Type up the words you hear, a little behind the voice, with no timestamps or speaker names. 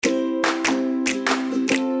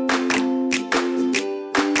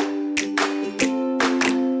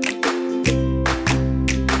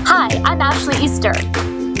Ashley Easter.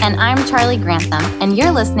 And I'm Charlie Grantham, and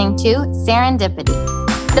you're listening to Serendipity,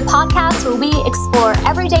 the podcast where we explore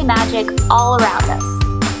everyday magic all around us.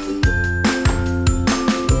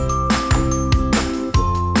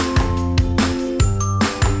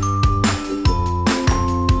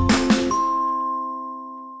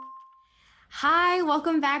 Hi,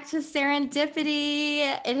 welcome back to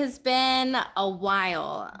Serendipity. It has been a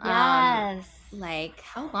while. Yes. Like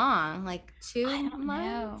how long? Like 2 months?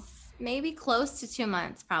 Know. Maybe close to 2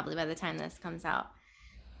 months, probably by the time this comes out.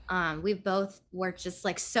 We both were just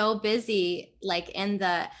like so busy, like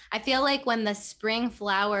I feel like when the spring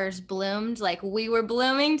flowers bloomed, like we were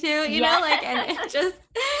blooming too, you know, like, and it just,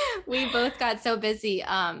 we both got so busy.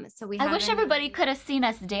 I wish everybody could have seen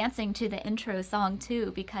us dancing to the intro song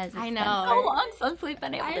too, because it's been so long since we've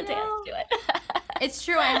been able to dance to it. It's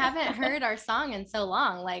true. I haven't heard our song in so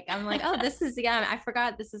long. Like, I'm like, oh, this is, yeah, I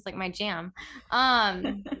forgot this is like my jam.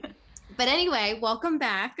 But anyway, welcome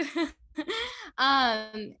back.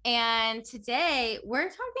 And today we're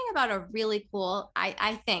talking about a really cool,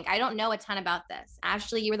 I think, I don't know a ton about this.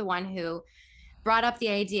 Ashley, you were the one who brought up the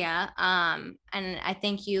idea. And I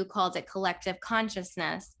think you called it collective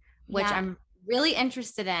consciousness, which I'm really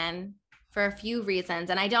interested in for a few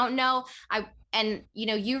reasons. And I don't know,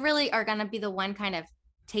 you really are going to be the one kind of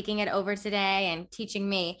taking it over today and teaching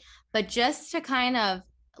me, but just to kind of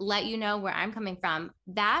let you know where I'm coming from,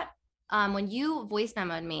 that when you voice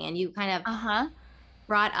memoed me and you kind of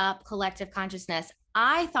brought up collective consciousness,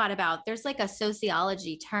 I thought about, there's like a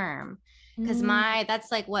sociology term, because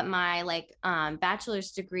that's like what my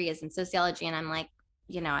bachelor's degree is in sociology. And I'm like,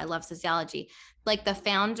 I love sociology. Like the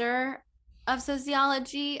founder of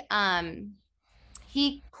sociology,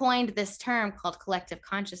 he coined this term called collective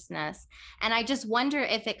consciousness. And I just wonder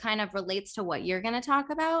if it kind of relates to what you're going to talk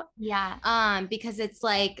about. Yeah. Because it's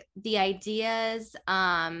like the ideas,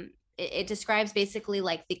 it describes basically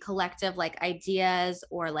like the collective like ideas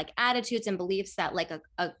or like attitudes and beliefs that like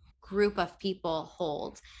a group of people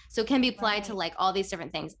hold. So it can be applied to like all these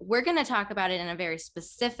different things. We're going to talk about it in a very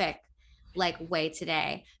specific like way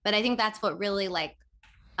today. But I think that's what really like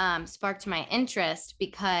sparked my interest,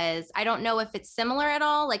 because I don't know if it's similar at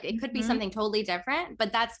all. Like it could be something totally different,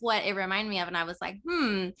 but that's what it reminded me of. And I was like,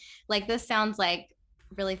 like this sounds like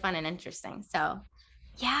really fun and interesting. So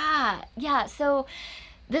yeah. So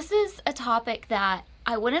this is a topic that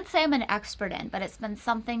I wouldn't say I'm an expert in, but it's been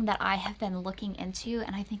something that I have been looking into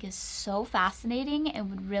and I think is so fascinating and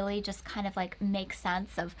would really just kind of like make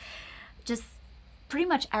sense of just pretty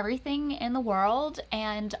much everything in the world.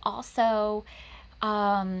 And also,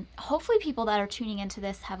 hopefully people that are tuning into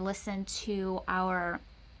this have listened to our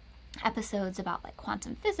episodes about like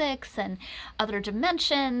quantum physics and other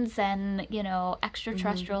dimensions and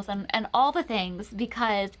extraterrestrials and all the things,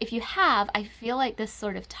 because if you have, I feel like this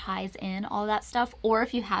sort of ties in all that stuff, or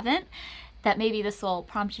if you haven't, that maybe this will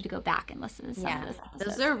prompt you to go back and listen to some of those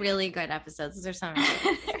episodes. Those are really good episodes. Those are so much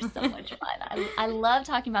fun. They're so much fun. I love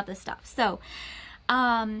talking about this stuff. So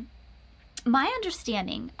my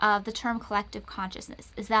understanding of the term collective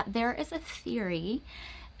consciousness is that there is a theory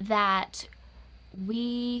that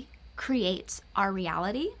we create our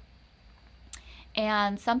reality.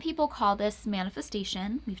 And some people call this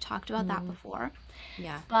manifestation. We've talked about that before.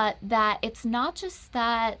 Yeah. But that it's not just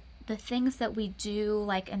that the things that we do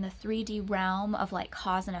like in the 3D realm of like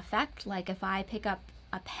cause and effect, like if I pick up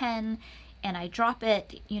a pen and I drop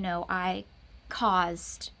it, I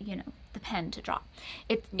caused, the pen to drop.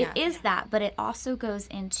 It is that, but it also goes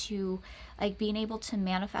into like being able to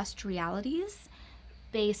manifest realities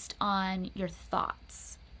based on your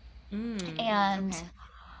thoughts. And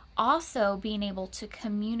also being able to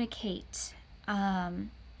communicate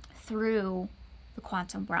through the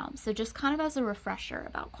quantum realm. So just kind of as a refresher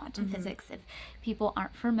about quantum physics, if people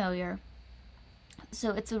aren't familiar.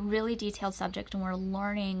 So it's a really detailed subject and we're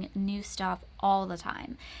learning new stuff all the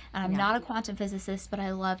time. And I'm not a quantum physicist, but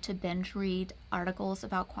I love to binge read articles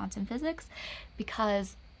about quantum physics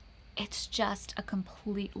because it's just a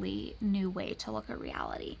completely new way to look at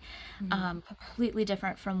reality, completely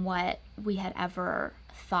different from what we had ever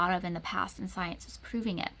thought of in the past, and science is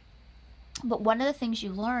proving it. But one of the things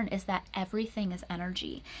you learn is that everything is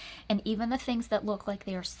energy, and even the things that look like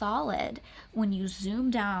they are solid, when you zoom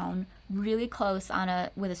down really close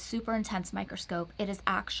with a super intense microscope, it is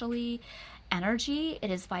actually energy, it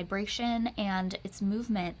is vibration, and it's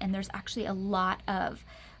movement, and there's actually a lot of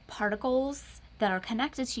particles that are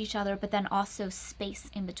connected to each other, but then also space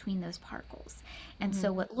in between those particles. And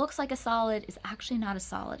so what looks like a solid is actually not a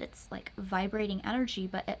solid. It's like vibrating energy,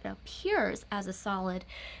 but it appears as a solid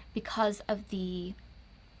because of the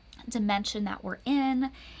dimension that we're in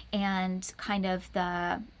and kind of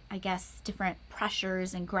the I guess, different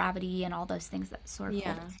pressures and gravity and all those things that sort of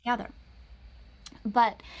hold Yeah. it together.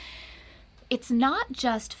 But it's not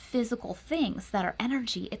just physical things that are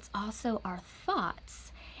energy, it's also our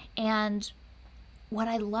thoughts. And what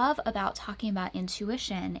I love about talking about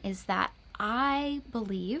intuition is that I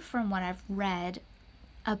believe, from what I've read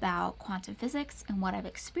about quantum physics and what I've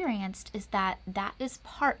experienced, is that that is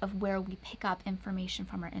part of where we pick up information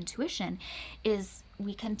from our intuition, is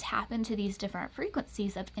we can tap into these different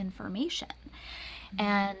frequencies of information.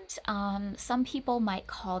 And some people might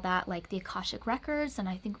call that like the Akashic Records, and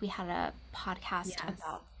I think we had a podcast Yes.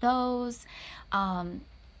 about those. Um,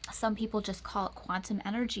 some people just call it quantum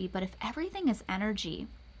energy, but if everything is energy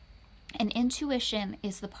and intuition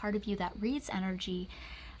is the part of you that reads energy,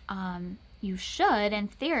 you should, in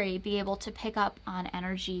theory, be able to pick up on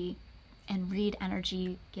energy and read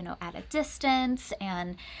energy, at a distance,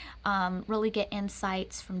 and really get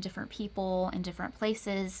insights from different people in different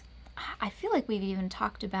places. I feel like we've even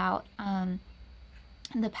talked about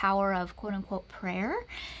the power of quote unquote prayer.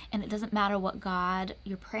 And it doesn't matter what God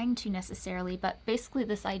you're praying to necessarily, but basically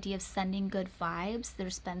this idea of sending good vibes.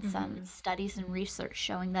 There's been some studies and research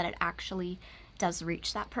showing that it actually does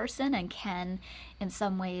reach that person and can, in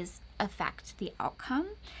some ways, affect the outcome.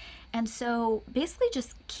 And so basically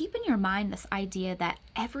just keep in your mind this idea that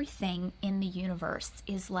everything in the universe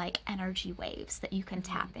is like energy waves that you can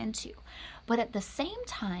tap into. But at the same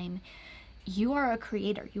time, you are a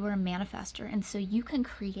creator, you are a manifester, and so you can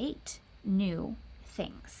create new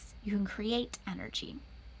things. You can create energy.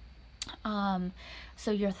 So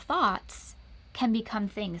your thoughts can become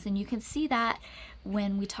things, and you can see that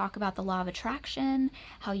when we talk about the law of attraction,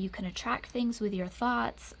 how you can attract things with your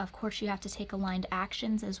thoughts. Of course, you have to take aligned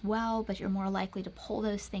actions as well, but you're more likely to pull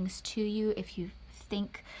those things to you if you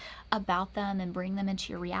think about them and bring them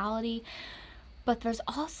into your reality. But there's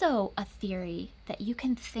also a theory that you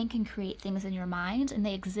can think and create things in your mind and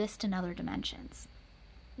they exist in other dimensions.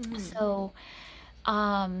 So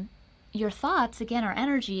your thoughts, again, are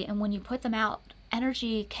energy, and when you put them out,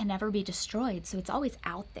 energy can never be destroyed, so it's always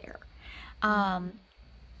out there. And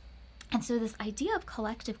so this idea of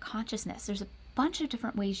collective consciousness, there's a bunch of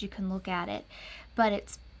different ways you can look at it, but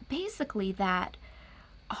it's basically that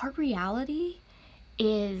our reality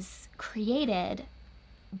is created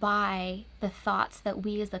by the thoughts that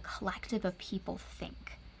we as a collective of people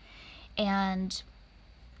think. And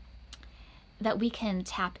that we can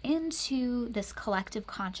tap into this collective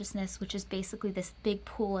consciousness, which is basically this big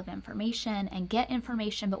pool of information, and get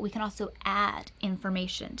information, but we can also add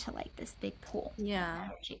information to like this big pool of Yeah.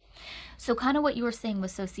 energy. So kind of what you were saying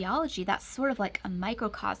with sociology, that's sort of like a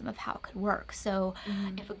microcosm of how it could work. So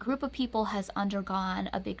if a group of people has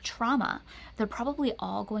undergone a big trauma, they're probably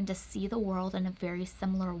all going to see the world in a very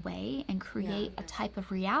similar way and create a type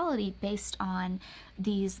of reality based on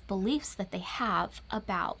these beliefs that they have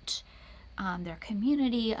about their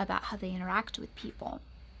community, about how they interact with people.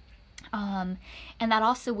 And that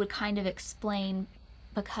also would kind of explain,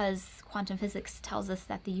 because quantum physics tells us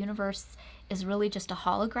that the universe is really just a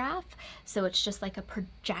holograph, so it's just like a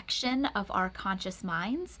projection of our conscious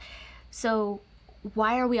minds. So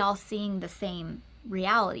why are we all seeing the same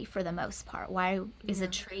reality for the most part? Why is a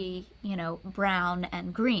tree, brown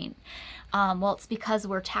and green? Well, it's because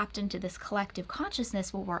we're tapped into this collective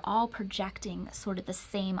consciousness where we're all projecting sort of the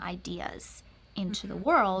same ideas into the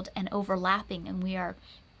world and overlapping, and we are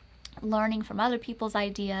learning from other people's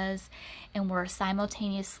ideas, and we're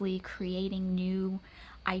simultaneously creating new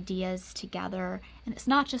ideas together. And it's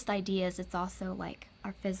not just ideas, it's also like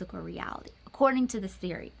our physical reality, according to this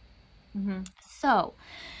theory. So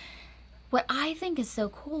what I think is so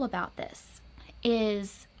cool about this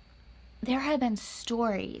is there have been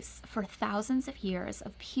stories for thousands of years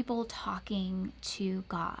of people talking to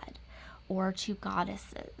God or to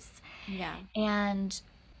goddesses. Yeah. And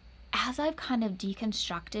as I've kind of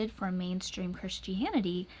deconstructed from mainstream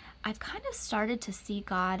Christianity, I've kind of started to see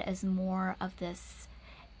God as more of this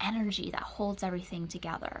energy that holds everything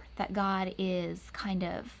together, that God is kind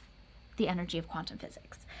of the energy of quantum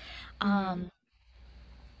physics.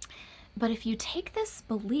 But if you take this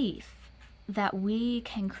belief that we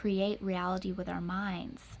can create reality with our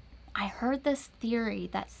minds, I heard this theory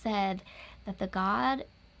that said that the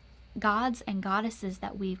gods and goddesses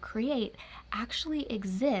that we create actually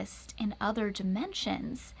exist in other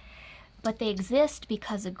dimensions, but they exist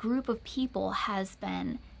because a group of people has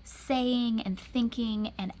been saying and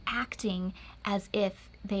thinking and acting as if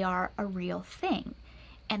they are a real thing.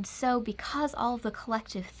 And so because all of the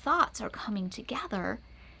collective thoughts are coming together,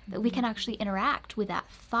 that we can actually interact with that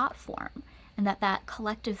thought form, and that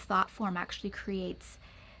collective thought form actually creates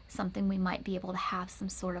something we might be able to have some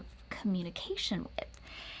sort of communication with.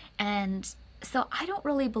 And so I don't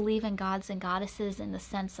really believe in gods and goddesses in the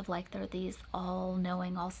sense of like they're these all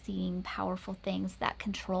knowing, all seeing, powerful things that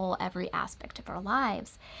control every aspect of our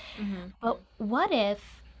lives. Hmm. But what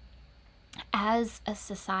if, as a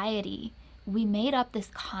society, we made up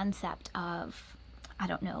this concept of, I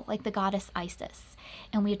don't know, like the goddess Isis,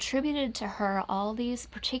 and we attributed to her all these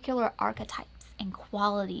particular archetypes and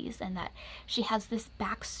qualities, and that she has this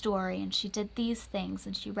backstory and she did these things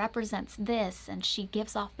and she represents this and she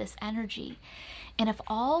gives off this energy. And if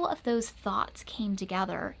all of those thoughts came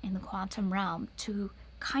together in the quantum realm to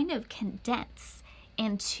kind of condense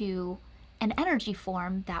into an energy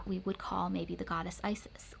form that we would call maybe the goddess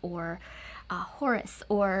Isis or Horus,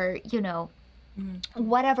 or,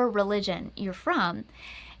 whatever religion you're from,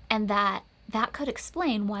 and that could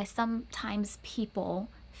explain why sometimes people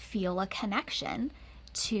feel a connection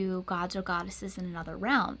to gods or goddesses in another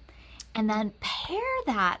realm. And then pair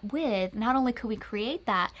that with, not only could we create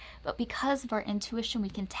that, but because of our intuition, we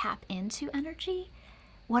can tap into energy.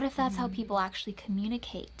 What if that's how people actually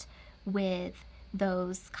communicate with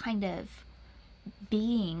those kind of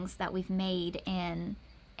beings that we've made in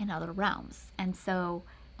other realms? And so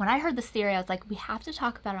when I heard this theory, I was like, we have to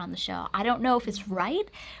talk about it on the show. I don't know if it's right,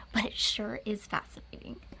 but it sure is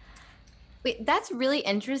fascinating. Wait, that's really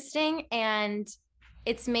interesting. And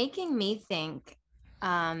it's making me think,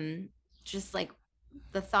 just like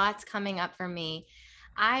the thoughts coming up for me.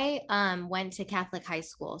 I went to Catholic high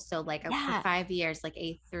school. So like for Yeah. 5 years, like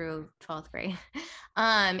 8th through 12th grade.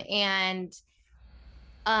 And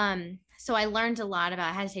so I learned a lot about,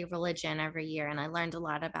 I had to take religion every year, and I learned a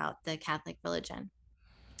lot about the Catholic religion.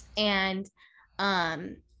 And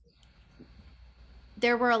um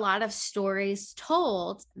there were a lot of stories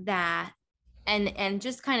told that, and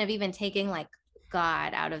just kind of even taking like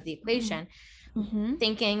God out of the equation, Mm-hmm.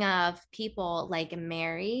 thinking of people like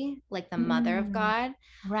Mary, like the mother of Mm, God,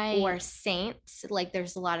 right. or saints, like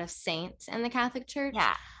there's a lot of saints in the Catholic Church.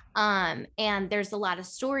 Yeah. And there's a lot of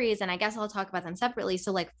stories, and I guess I'll talk about them separately.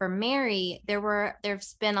 So like for Mary,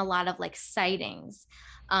 there's been a lot of like sightings.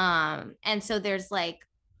 And so there's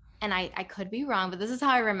and I could be wrong, but this is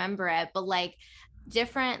how I remember it, but like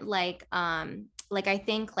different like I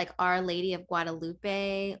think like Our Lady of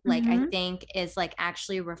Guadalupe, like I Mm-hmm. think is like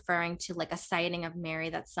actually referring to like a sighting of Mary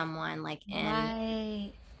that someone like in,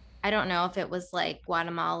 Right. I don't know if it was like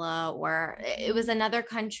Guatemala or it Mhm. was another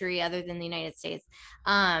country other than the United States.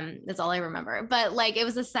 That's all I remember. But like it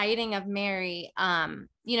was a sighting of Mary,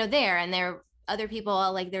 there, and there other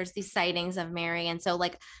people, like there's these sightings of Mary. And so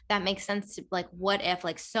like that makes sense to like what if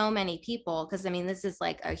like so many people, because I mean this is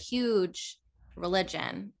like a huge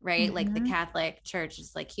religion, right? Like the Mm-hmm. Catholic Church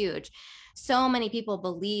is like huge. So many people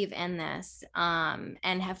believe in this, and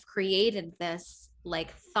have created this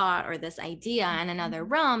like thought or this idea in another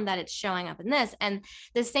Mm-hmm. realm, that it's showing up in this. And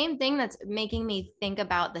the same thing that's making me think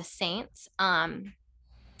about the saints,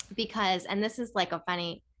 because, and this is like a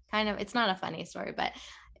funny kind of, it's not a funny story, but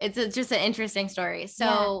just an interesting story. Yeah.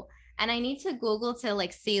 So, and I need to Google to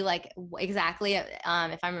like see like exactly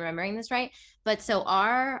if I'm remembering this right. But so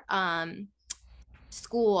our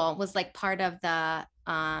school was like part of the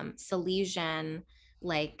Salesian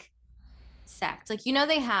like sect. Like,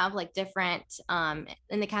 they have like different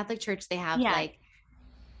in the Catholic Church, they have Yeah. like,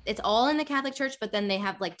 it's all in the Catholic Church, but then they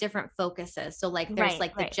have like different focuses. So like there's Right.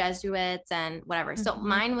 like the Right. Jesuits and whatever. So Mm-hmm.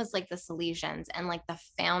 mine was like the Salesians, and like the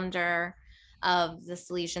founder of the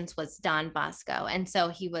Salesians was Don Bosco. And so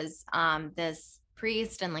he was this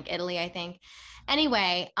priest in like Italy, I think.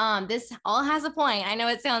 Anyway, this all has a point. I know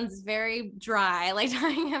it sounds very dry, like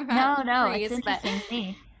talking about No, no, it's priests, but interesting to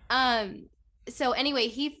me. um so anyway,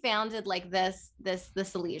 he founded like the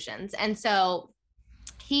Salesians. And so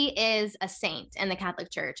he is a saint in the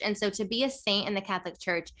Catholic Church. And so to be a saint in the Catholic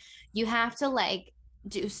Church, you have to like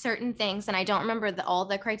do certain things. And I don't remember all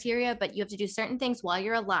the criteria, but you have to do certain things while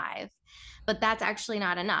you're alive. But that's actually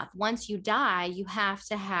not enough. Once you die, you have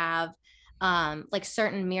to have like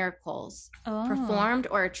certain miracles Oh. performed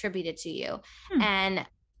or attributed to you. Hmm. And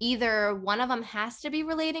either one of them has to be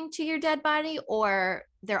relating to your dead body, or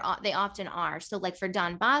they often are. So like for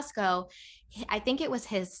Don Bosco, I think it was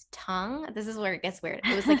his tongue. This is where it gets weird.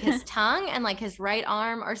 It was like his tongue and like his right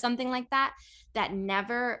arm or something like that, that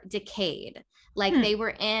never decayed. Like Hmm. they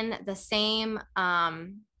were in the same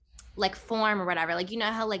like form or whatever. Like,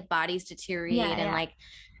 how like bodies Yeah. deteriorate and Yeah. like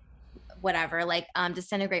whatever, like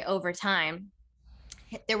disintegrate over time.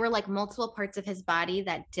 There were like multiple parts of his body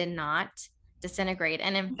that did not disintegrate.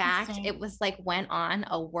 And in fact, Interesting. it was like went on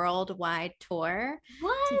a worldwide tour to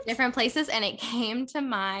What? different places, and it came to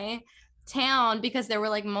my town because there were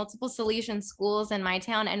like multiple Salesian schools in my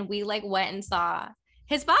town, and we like went and saw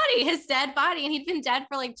his body, his dead body, and he'd been dead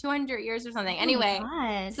for like 200 years or something. Oh my Anyway,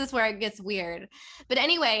 God. this is where it gets weird. But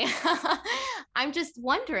anyway, I'm just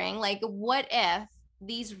wondering, like, what if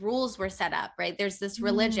these rules were set up, right? There's this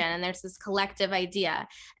religion and there's this collective idea,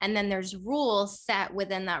 and then there's rules set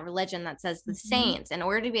within that religion that says the saints, in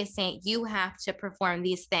order to be a saint, you have to perform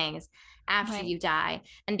these things after Right. you die.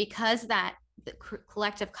 And because that the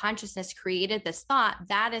collective consciousness created this thought,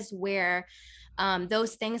 that is where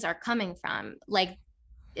those things are coming from. Like,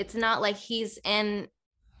 it's not like he's in,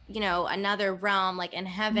 another realm, like in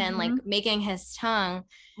heaven, like making his tongue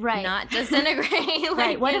Right. not disintegrate. Like,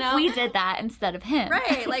 Right. What if we did that instead of him?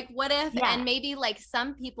 right. Like, what if, Yeah. and maybe like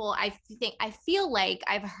some people, I feel like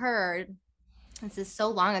I've heard, this is so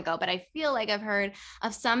long ago, but I feel like I've heard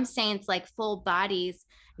of some saints, like full bodies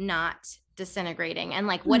not disintegrating. And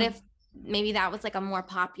like, what if maybe that was like a more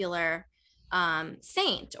popular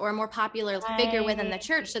saint or a more popular figure within the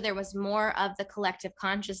church, so there was more of the collective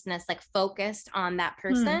consciousness like focused on that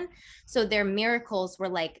person, so their miracles were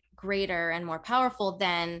like greater and more powerful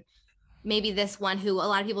than maybe this one, who a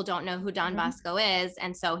lot of people don't know who Don Bosco is,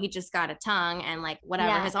 and so he just got a tongue and like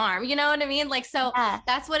whatever, his arm, you know what I mean? Like, so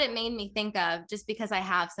that's what it made me think of, just because I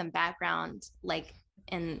have some background like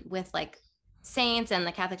in with like saints and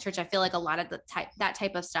the Catholic Church. I feel like a lot of that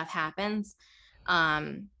type of stuff happens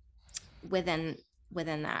within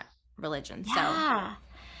that religion. Yeah.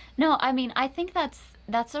 No, I mean, I think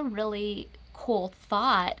that's a really cool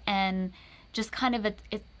thought, and just kind of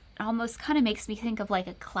it almost kind of makes me think of like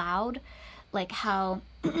a cloud, like how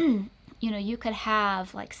you could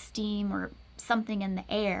have like steam or something in the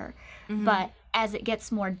air, but as it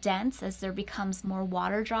gets more dense, as there becomes more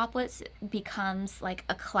water droplets, it becomes like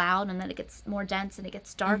a cloud, and then it gets more dense and it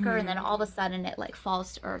gets darker, and then all of a sudden it like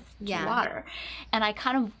falls to earth, to water. And I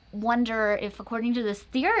kind of wonder if, according to this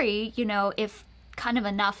theory, if kind of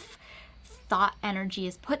enough thought energy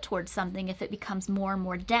is put towards something, if it becomes more and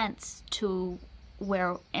more dense to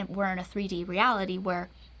where we're in a 3D reality where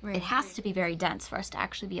it has to be very dense for us to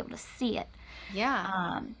actually be able to see it.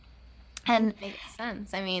 And makes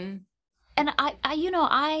sense. I mean, and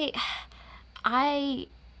I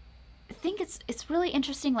think it's really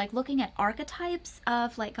interesting, like looking at archetypes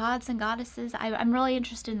of like gods and goddesses. I'm really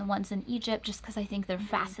interested in the ones in Egypt, just because I think they're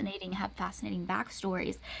fascinating, have fascinating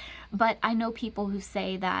backstories. But I know people who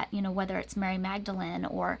say that, whether it's Mary Magdalene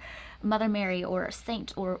or Mother Mary or a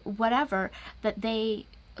saint or whatever, that they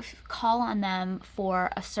call on them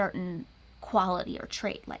for a certain quality or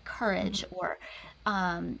trait, like courage or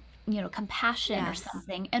compassion or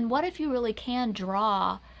something. And what if you really can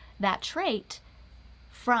draw that trait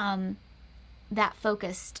from that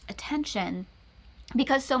focused attention,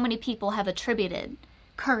 because so many people have attributed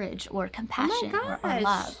courage or compassion or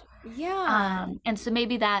love. And so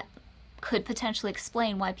maybe that could potentially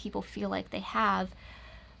explain why people feel like they have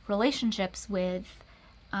relationships with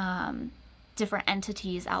different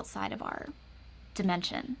entities outside of our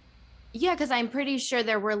dimension. Yeah, because I'm pretty sure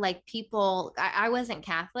there were like people, I wasn't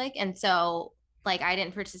Catholic, and so like I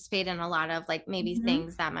didn't participate in a lot of like maybe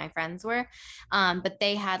things that my friends were, but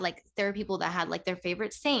they had like, there were people that had like their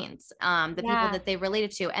favorite saints, the people that they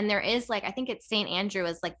related to. And there is like, I think it's Saint Andrew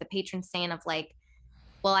is like the patron saint of like,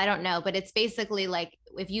 well, I don't know, but it's basically like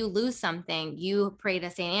if you lose something, you pray to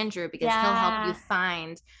Saint Andrew because he'll help you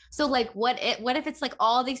find. So like, what if it's like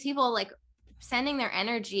all these people like sending their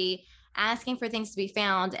energy, asking for things to be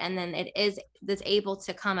found, and then it is this able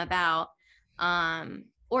to come about,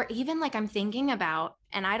 or even like I'm thinking about,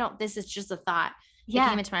 and this is just a thought that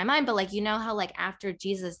came into my mind, but like, how like after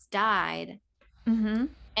Jesus died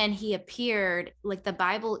and he appeared, like the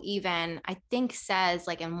Bible even I think says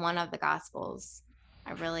like in one of the Gospels,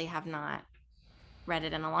 I really have not read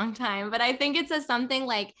it in a long time, but I think it says something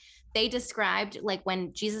like they described like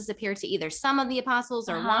when Jesus appeared to either some of the apostles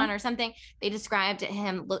or one or something, they described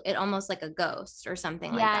him it almost like a ghost or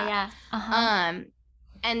something like that.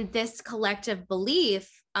 And this collective belief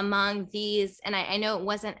among these, and I know it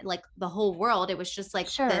wasn't like the whole world, it was just like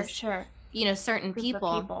certain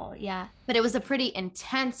people, but it was a pretty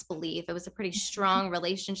intense belief. It was a pretty strong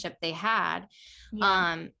relationship they had.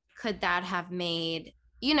 Could that have made,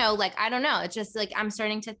 like, I don't know, it's just like I'm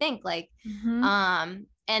starting to think like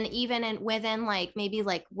and even within like maybe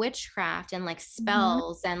like witchcraft and like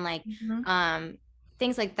spells and like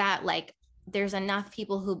things like that, like there's enough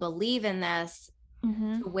people who believe in this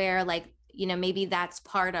to where like maybe that's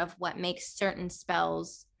part of what makes certain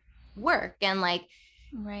spells work. And like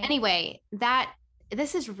anyway,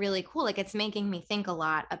 this is really cool. Like it's making me think a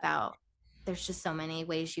lot about, there's just so many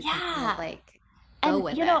ways you can kind of like go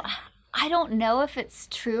with it. I don't know if it's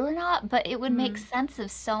true or not, but it would make sense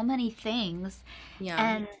of so many things.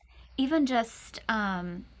 And even just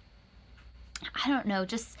I don't know,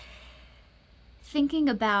 just thinking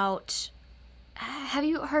about, have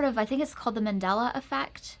you heard of, I think it's called the Mandela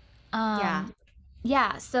effect? Yeah. Um,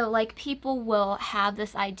 yeah, so like people will have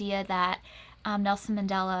this idea that Nelson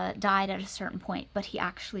Mandela died at a certain point, but he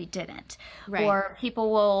actually didn't. Right. Or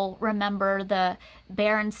people will remember the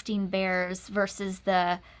Berenstein Bears versus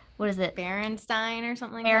the, what is it, Berenstein or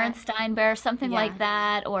something like that. Berenstein Bears, something Yeah. like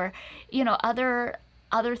that, or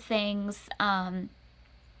other things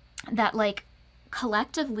that like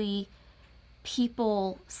collectively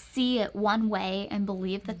people see it one way and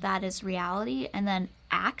believe that that is reality and then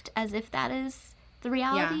act as if that is the Yeah.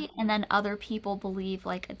 reality, and then other people believe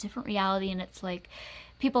like a different reality, and it's like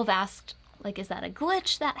people have asked like, is that a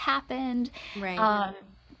glitch that happened, Right. um,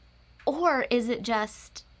 or is it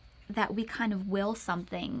just that we kind of will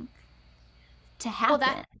something to Well,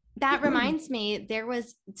 that happen? that reminds me, there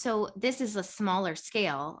was, so this is a smaller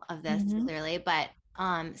scale of this Hmm. clearly, but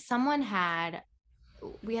someone had,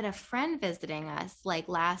 we had a friend visiting us like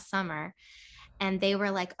last summer, and they were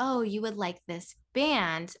like, "Oh, you would like this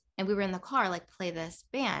band." And we were in the car like, "Play this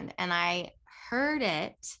band." And I heard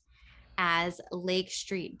it as Lake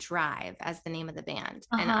Street Drive as the name of the band.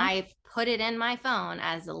 And Uh-huh. I put it in my phone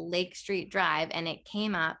as a Lake Street Drive, and it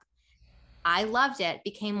came up. I loved it,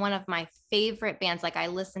 became one of my favorite bands. Like I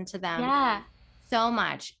listened to them Yeah. so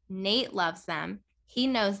much. Nate loves them. He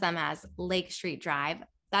knows them as Lake Street Drive.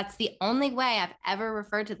 That's the only way I've ever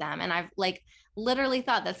referred to them. And I've like literally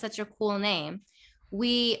thought that's such a cool name.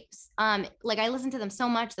 We like I listened to them so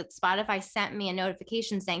much that Spotify sent me a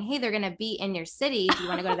notification saying, "Hey, they're gonna be in your city. Do you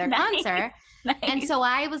want to go to their Nice. concert?" And Nice. so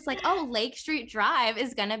I was like, "Oh, Lake Street Drive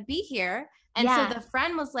is gonna be here." And so Yeah. the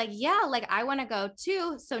friend was like, "Yeah, like I want to go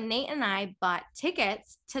too." So Nate and I bought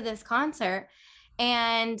tickets to this concert,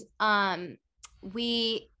 and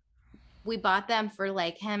we we bought them for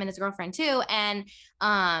like him and his girlfriend too, and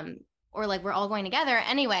or like we're all going together.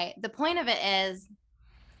 Anyway, the point of it is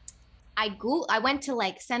I went to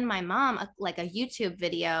like send my mom like a YouTube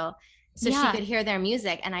video so she Yeah. could hear their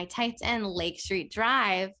music, and I typed in Lake Street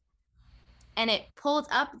Drive, and it pulled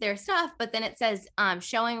up their stuff, but then it says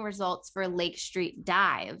showing results for Lake Street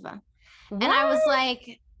Dive. And I was What?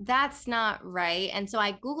 like, that's not right. And so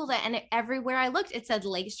I Googled it, and everywhere I looked, it said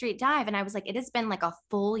Lake Street Dive. And I was like, it has been like a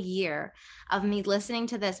full year of me listening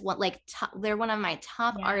to this one. Like they're one of my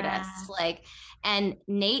top artists. Yeah. Like, and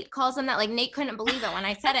Nate calls them that. Like Nate couldn't believe it when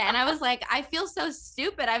I said it. And I was like, I feel so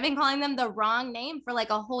stupid. I've been calling them the wrong name for like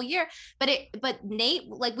a whole year. But Nate,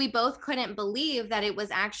 like we both couldn't believe that it was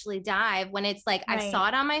actually Dive when it's like, I Right. saw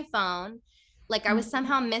it on my phone. Like I was Mhm.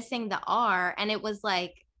 somehow missing the R, and it was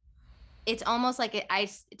like, it's almost like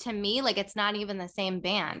to me, like it's not even the same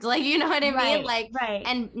band. Like, you know what I mean? Right. Like, Right.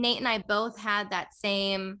 and Nate and I both had that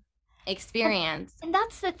same Well, experience. and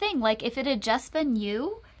that's the thing. Like, if it had just been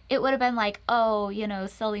you, it would have been like, oh,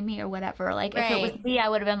 silly me or whatever. Like, if it was Right. me, I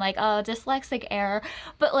would have been like, oh, dyslexic error.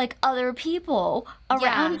 But like other people Yeah.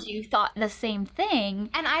 around you thought the same thing.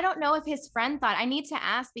 And I don't know if his friend thought, I need to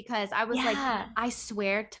ask, because I was like, Yeah. I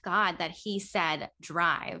swear to God that he said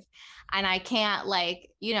drive. And I can't like,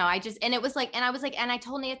 I just, and it was like, and I was like, and I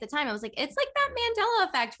told Nate at the time, I was like, it's like that Mandela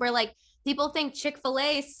effect where like people think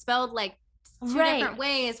Chick-fil-A spelled like two Right. different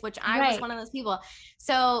ways, which I was Right. one of those people.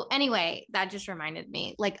 So anyway, that just reminded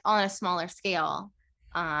me, like on a smaller scale.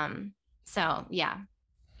 So yeah.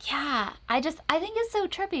 Yeah. I think it's so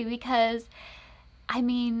trippy because, I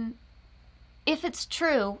mean, if it's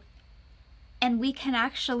true and we can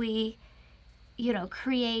actually,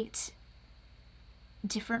 create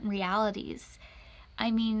different realities. I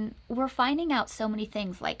mean, we're finding out so many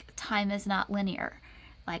things like time is not linear.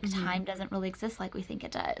 Like Mm-hmm. time doesn't really exist like we think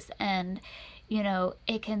it does. And,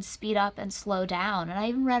 it can speed up and slow down. And I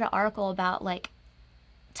even read an article about like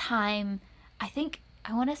time. I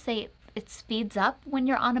want to say it speeds up when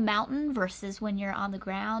you're on a mountain versus when you're on the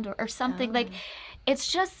ground, or something. Like Oh,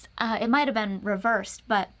 it's just, it might have been reversed,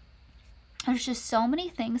 but there's just so many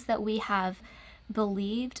things that we have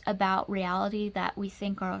believed about reality that we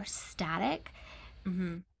think are static.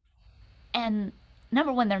 mm-hmm. And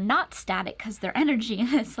number one, they're not static because they're energy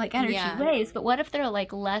and it's like energy Yeah. waves. But what if they're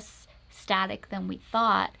like less static than we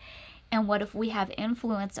thought? And what if we have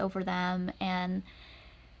influence over them? And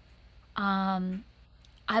um,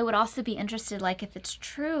 I would also be interested, like, if it's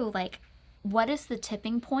true, like, what is the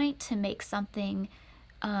tipping point to make something,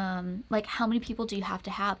 like, how many people do you have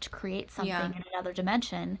to create Yeah. something in another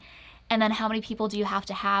dimension? And then how many people do you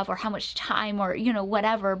have, or how much time, or,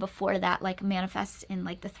 whatever before that, like, manifests in,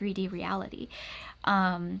 like, the 3D reality?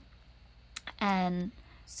 Um, and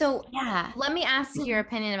So yeah. let me ask your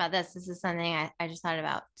opinion about this. This is something I just thought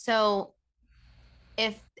about. So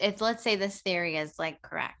if let's say this theory is like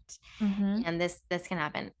correct Mm-hmm. and this can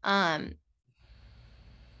happen,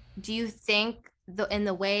 do you think in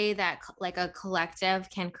the way that like a collective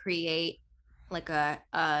can create like a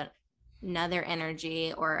another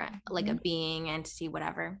energy or like a being, entity,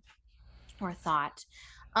 whatever, or thought,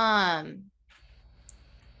 um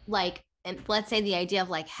like, and let's say the idea of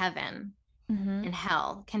like heaven Mm-hmm. and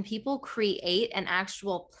hell, can people create an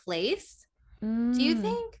actual place, do you Mm.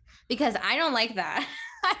 think? Because I don't like that.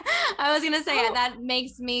 I was gonna say Oh, that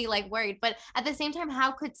makes me like worried, but at the same time,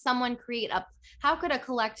 how could a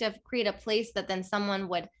collective create a place that then someone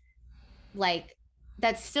would like,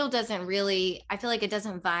 that still doesn't really, I feel like it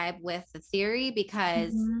doesn't vibe with the theory,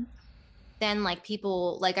 because mm-hmm. then like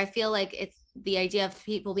people, like I feel like it's the idea of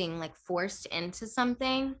people being like forced into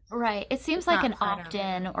something. Right. It seems It's like not an part of,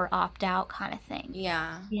 opt-in or opt-out kind of thing.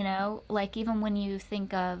 yeah, You know, like even when you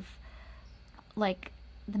think of like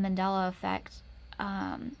the Mandela effect,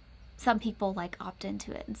 um, some people like opt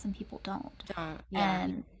into it and some people don't. don't, yeah,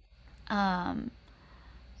 And um,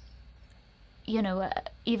 you know,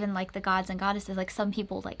 even like the gods and goddesses, like some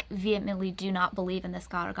people like vehemently do not believe in this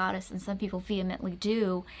god or goddess, and some people vehemently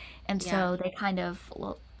do, and yeah, so they kind of,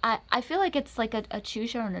 well, I feel like it's like a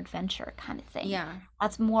choose your own adventure kind of thing. yeah.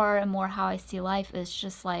 That's more and more how I see life, is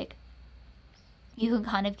just like you can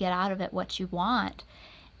kind of get out of it what you want.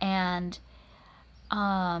 And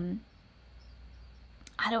um,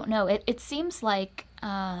 I don't know. It seems like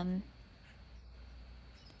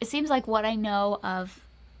what I know of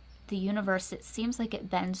the universe, it seems like it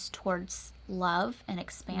bends towards love and Yeah.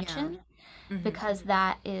 expansion, Mm-hmm. because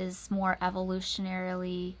that is more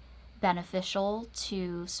evolutionarily beneficial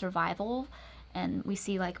to survival. And we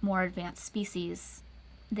see like more advanced species,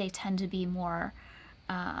 they tend to be more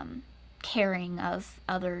um, caring of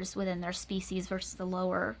others within their species versus the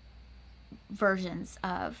lower versions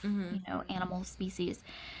of, Mm-hmm. animal species.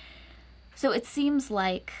 So it seems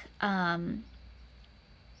like I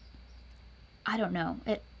don't know.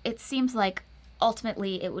 It seems like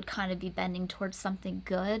ultimately it would kind of be bending towards something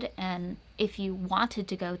good, and if you wanted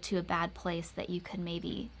to go to a bad place, that you could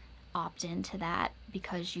maybe opt into that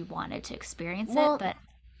because you wanted to experience it. Well, But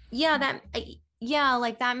yeah, yeah,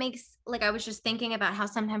 like that makes, like I was just thinking about how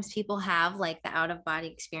sometimes people have like the out of body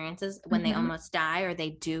experiences when they hmm, almost die, or they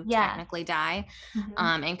do yeah, technically die, hmm,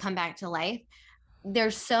 and come back to life.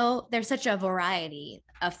 There's such a variety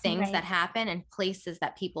of things that right, happen and places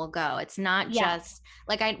that people go. It's not yeah, just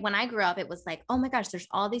like, when I grew up, it was like, oh my gosh, there's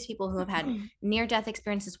all these people who have had near death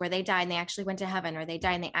experiences where they died and they actually went to heaven, or they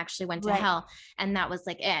died and they actually went to right, hell. And that was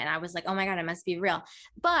like it. And I was like, oh my God, it must be real.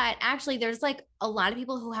 But actually there's like a lot of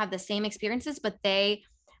people who have the same experiences, but they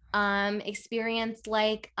experience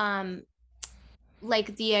like the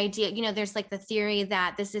idea, there's like the theory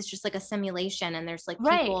that this is just like a simulation, and there's like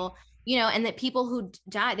right, people, and that people who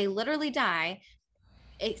die, they literally die,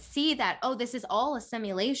 see that, oh, this is all a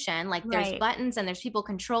simulation, like there's right, buttons and there's people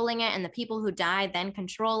controlling it, and the people who die then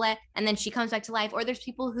control it, and then she comes back to life. Or there's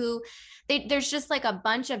people who there's just like a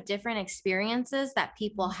bunch of different experiences that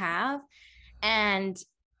people have. And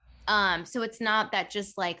so it's not that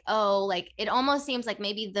just like, oh, like it almost seems like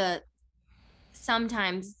maybe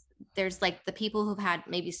sometimes there's like the people who've had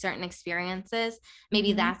maybe certain experiences,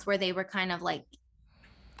 maybe hmm, that's where they were kind of like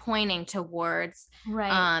pointing towards,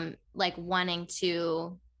 right, like wanting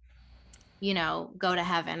to, go to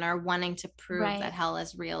heaven, or wanting to prove that right, hell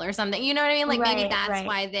is real or something. You know what I mean? Like maybe right, that's right,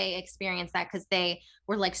 why they experienced that, because they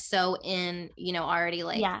were like so already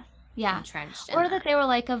like yeah, yeah. entrenched in Or that that. they were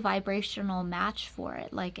like a vibrational match for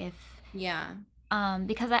it. Like if Yeah.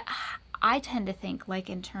 because I tend to think like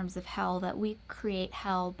in terms of hell, that we create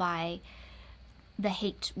hell by the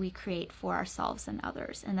hate we create for ourselves and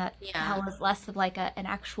others, and that Yeah. hell is less of like an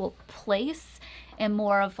actual place and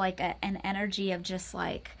more of like an energy of just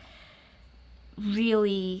like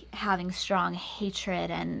really having strong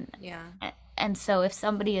hatred. Yeah. And so if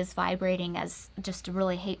somebody is vibrating as just a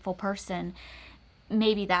really hateful person,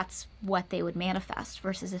 maybe that's what they would manifest,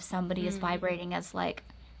 versus if somebody is Mm. vibrating as like,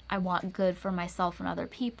 I want good for myself and other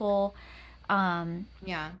people.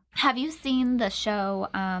 Yeah. Have you seen the show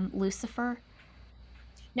Lucifer?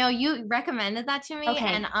 No, you recommended that to me,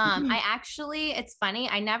 and Okay. I actually, it's funny,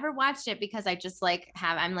 I never watched it because I just like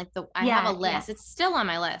I'm like I have a Yeah, yeah, list. It's still on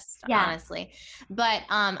my list, yeah, honestly. But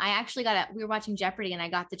I actually we were watching Jeopardy, and I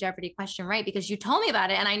got the Jeopardy question right because you told me about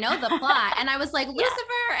it, and I know the plot, and I was like, yeah,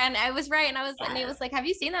 Lucifer, and I was right, and he yeah. was like, have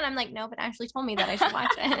you seen that? I'm like, no, but Ashley told me that I should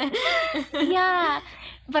watch it. Yeah,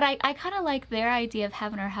 but I kind of like their idea of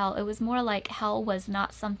heaven or hell. It was more like hell was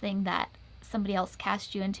not something that somebody else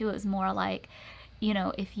cast you into. It was more like,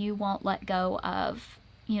 if you won't let go of,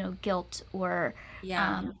 guilt, or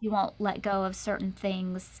Yeah. you won't let go of certain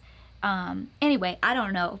things. Anyway, I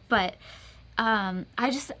don't know, but I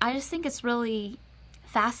just think it's really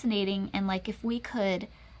fascinating, and like if we could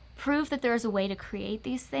prove that there's a way to create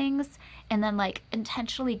these things, and then like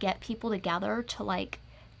intentionally get people together to like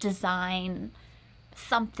design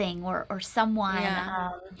something, or someone, Yeah.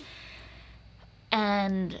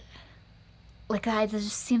 and like it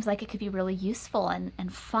just seems like it could be really useful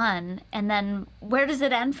and fun. And then where does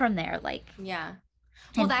it end from there? Like Yeah.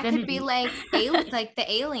 Well, that could be infinity. like like the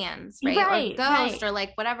aliens, right? Or Right, ghost, right, or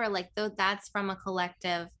like whatever. Like though that's from a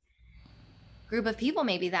collective group of people,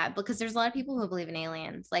 maybe that, because there's a lot of people who believe in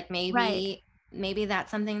aliens. Like right. maybe that's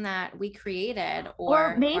something that we created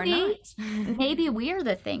Or or not. maybe we're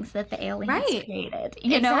the things that the aliens Right. created,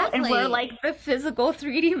 and we're Exactly. like the physical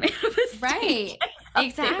 3D manifestation Right. of something.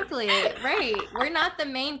 Exactly. Right. We're not the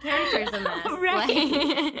main characters in this. Right.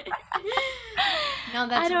 Like no, I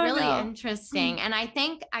that's don't really know. interesting. And I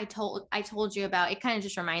think I told you about, it kind of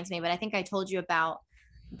just reminds me, but I think I told you about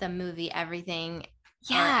the movie Everything, or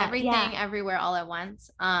Yeah, Everything yeah. Everywhere All at Once.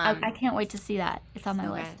 I can't wait to see that. It's on my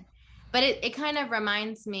So list. good. But it kind of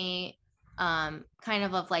reminds me kind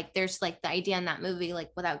of like there's like the idea in that movie, like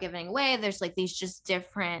without giving away, there's like these just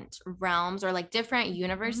different realms, or like different Mhm.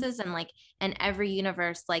 universes, and like in every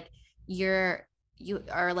universe, like you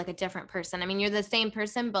are like a different person. I mean, you're the same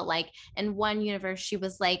person, but like in one universe she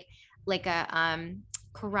was like a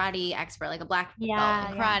karate expert, like a black belt in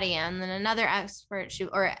Yeah, yeah. karate, and then another expert she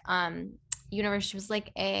or universe she was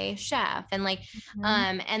like a chef, and like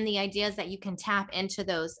Mhm. and the idea is that you can tap into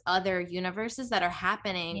those other universes that are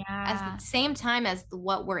happening at the Yeah. same time as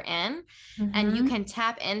what we're in, and you Mhm. can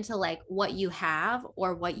tap into like what you have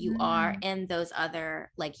or what you are Mm. in those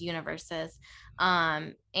other like universes.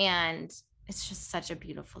 And it's just such a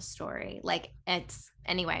beautiful story. Like it's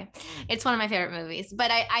anyway, it's one of my favorite movies.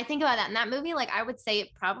 But I think about that in that movie, like I would say it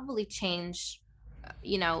probably changed,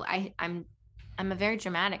 I'm a very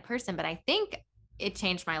dramatic person, but I think it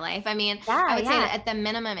changed my life. I mean, I Yeah, would say yeah. that at the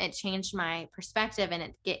minimum, it changed my perspective,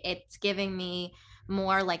 and it's giving me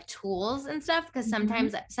more like tools and stuff. Because Mhm.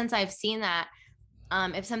 sometimes since I've seen that,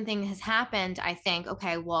 if something has happened, I think,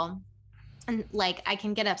 okay, well, and like I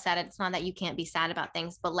can get upset. It's not that you can't be sad about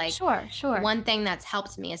things, but like Sure, sure. one thing that's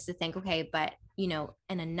helped me is to think, okay, but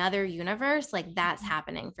in another universe, like that's Mhm.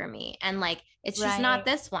 happening for me. And like it's just not Right.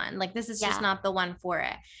 this one. Like this is just Yeah. not the one for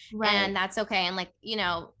it. Right. And that's okay. And like,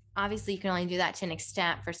 obviously you can only do that to an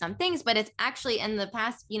extent for some things, but it's actually in the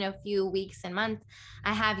past, few weeks and months,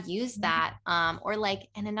 I have used Mhm. that. Or like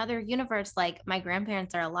in another universe, like my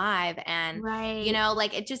grandparents are alive, and Right.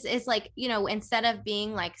 like it just is like, instead of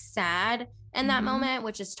being like sad in that Mhm. moment,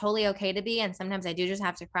 which is totally okay to be, and sometimes I do just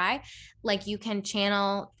have to cry, like you can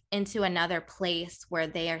channel into another place where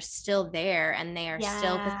they are still there, and they are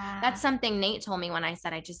still, because that's Yeah. something Nate told me when I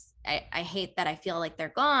said I hate that I feel like they're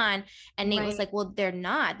gone. And Nate was Right. like, well, they're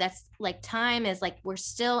not. That's like time is like we're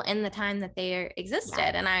still in the time that they Yeah.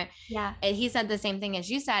 existed. Yeah. And he said the same thing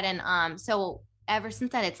as you said. And so ever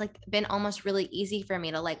since that, it's like been almost really easy for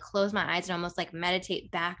me to like close my eyes and almost like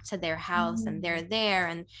meditate back to their house, and they're Mm.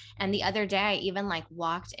 there. And the other day I even like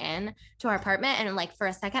walked in to our apartment, and like for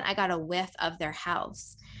a second I got a whiff of their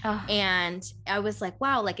house. Oh, And I was like,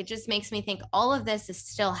 wow, like it just makes me think all of this is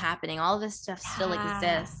still happening, all of this stuff still yeah.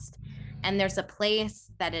 exists, and there's a place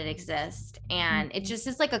that it exists, and it Mhm. just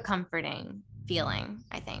is like a comforting feeling,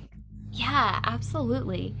 I think. Yeah,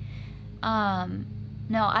 absolutely. Um,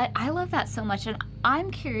 no, I love that so much. And I'm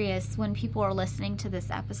curious when people are listening to this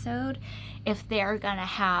episode if they're going to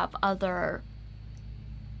have other,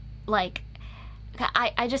 like,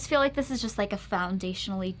 I just feel like this is just like a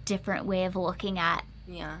foundationally different way of looking at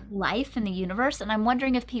Yeah. life in the universe. And I'm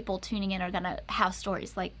wondering if people tuning in are going to have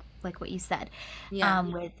stories like what you said, Yeah.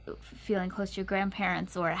 with feeling close to your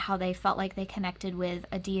grandparents, or how they felt like they connected with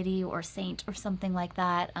a deity or saint or something like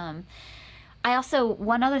that. I also,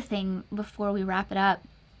 one other thing before we wrap it up,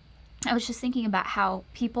 I was just thinking about how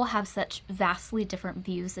people have such vastly different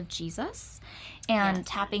views of Jesus and Yes.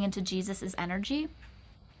 tapping into Jesus's energy.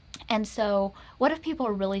 And so, what if people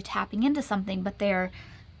are really tapping into something, but they're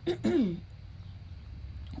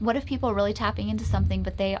what if people are really tapping into something,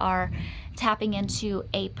 but they are tapping into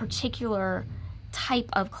a particular type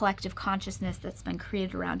of collective consciousness that's been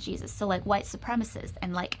created around Jesus. So like white supremacists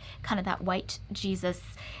and like kind of that white Jesus,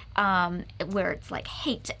 where it's like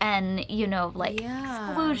hate and, you know, like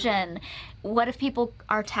exclusion. What if people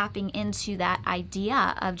are tapping into that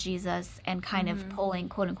idea of Jesus and kind of pulling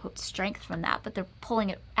quote unquote strength from that, but they're pulling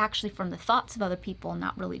it actually from the thoughts of other people,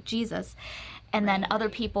 not really Jesus. And then other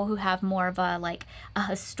people who have more of a like a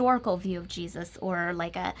historical view of Jesus, or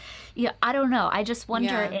like a, yeah, I don't know. I just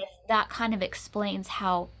wonder if that kind of explains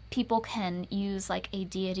how people can use like a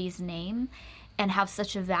deity's name and have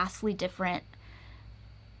such a vastly different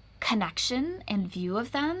connection and view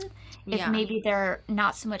of them. If maybe they're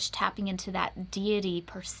not so much tapping into that deity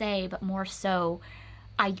per se, but more so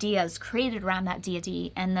ideas created around that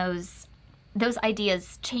deity, and those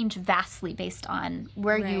ideas change vastly based on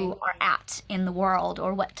where you are at in the world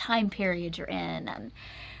or what time period you're in.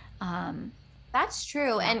 And that's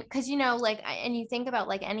true. And because, you know, like, and you think about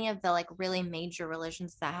like any of the like really major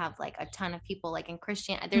religions that have like a ton of people, like in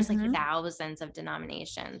Christianity, there's like thousands of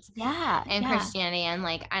denominations in Christianity. And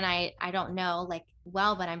like, and I don't know like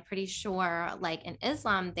well, but I'm pretty sure like in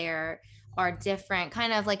Islam, there are different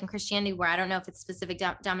kind of like in Christianity, where I don't know if it's specific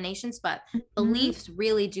dominations, but beliefs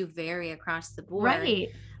really do vary across the board. Right.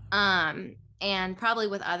 And probably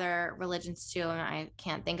with other religions too. And I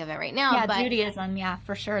can't think of it right now. Yeah, but Judaism,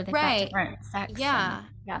 for sure. They've got different sects.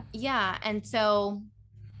 Yeah. And so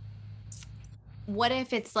what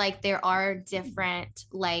if it's like there are different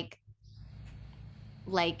like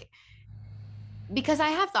because I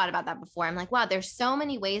have thought about that before. I'm like, wow, there's so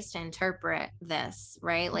many ways to interpret this,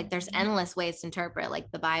 right? Like there's endless ways to interpret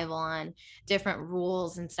like the Bible and different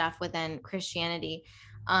rules and stuff within Christianity.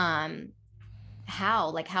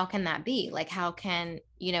 How can that be? Like, how can,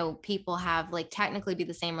 you know, people have like technically be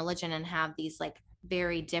the same religion and have these like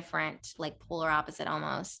very different, like polar opposite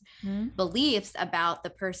almost beliefs about the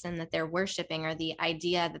person that they're worshiping or the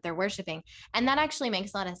idea that they're worshiping. And that actually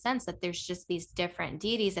makes a lot of sense, that there's just these different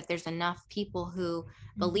deities. If there's enough people who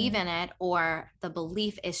believe in it, or the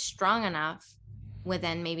belief is strong enough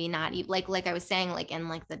within maybe not like I was saying, like in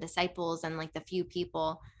like the disciples and like the few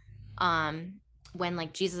people, when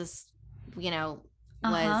like Jesus, you know,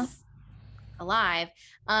 was alive,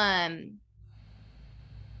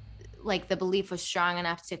 like the belief was strong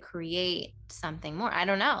enough to create something more. I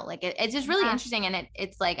don't know. Like it's just really interesting. And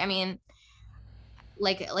it's like, I mean,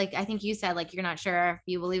 like I think you said, like, you're not sure if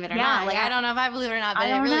you believe it or not. Like, I don't know if I believe it or not, but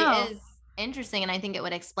it really is interesting. And I think it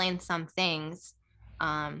would explain some things.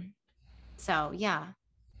 So yeah.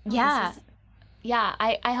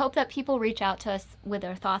 I hope that people reach out to us with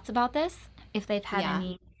their thoughts about this, if they've had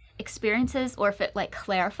any experiences, or if it like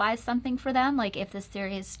clarifies something for them, like if this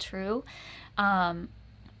theory is true.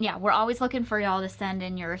 We're always looking for y'all to send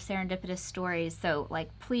in your serendipitous stories. So like,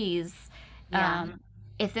 please,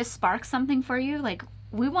 if this sparks something for you, like,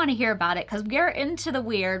 we want to hear about it, because we're into the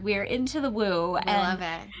weird, we're into the woo. I love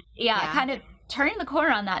it. Kind of turning the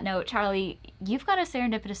corner on that note, Charlie, you've got a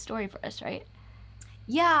serendipitous story for us, right?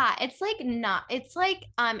 Yeah, it's like not, it's like,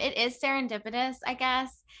 it is serendipitous, I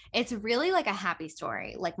guess. It's really like a happy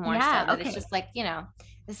story, like more so that it's just like, you know,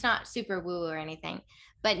 it's not super woo or anything.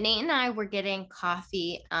 But Nate and I were getting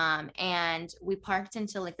coffee, and we parked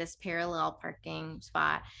into like this parallel parking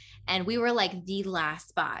spot, and we were like the last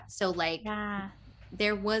spot. So like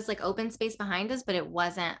there was like open space behind us, but it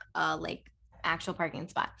wasn't like actual parking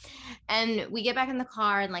spot. And we get back in the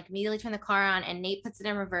car and like immediately turn the car on, and Nate puts it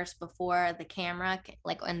in reverse before the camera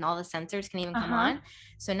like and all the sensors can even come on,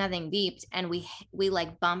 so nothing beeped. And we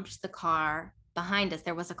like bumped the car behind us.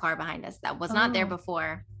 There was a car behind us that was not there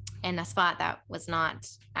before, in a spot that was not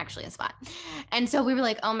actually a spot. And so we were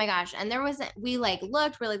like, oh my gosh. And we like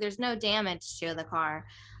looked, we're like, there's no damage to the car.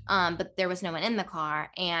 But there was no one in the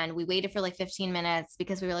car. And we waited for like 15 minutes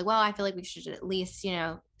because we were like, well, I feel like we should at least, you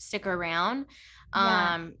know, stick around.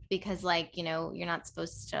 Because like, you know, you're not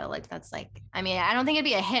supposed to like, that's like, I mean, I don't think it'd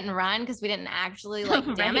be a hit and run because we didn't actually like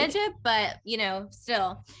damage it, but you know,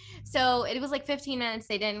 still. So it was like 15 minutes.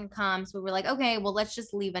 They didn't come. So we were like, okay, well, let's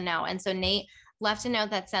just leave a note. And so Nate left a note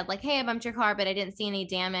that said like, hey, I bumped your car, but I didn't see any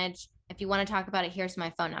damage. If you want to talk about it, here's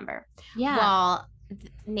my phone number. Well,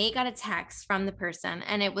 Nate got a text from the person,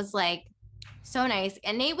 and it was like so nice.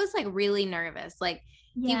 And Nate was like really nervous. Like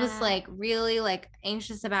he was like really like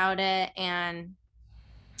anxious about it. And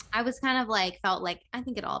I was kind of like, felt like, I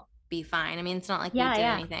think it'll be fine. I mean, it's not like we did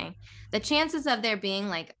anything. The chances of there being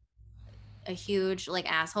like a huge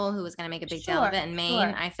like asshole who was going to make a big deal of it in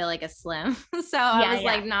Maine, I feel like is slim. So I was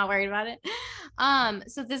like not worried about it.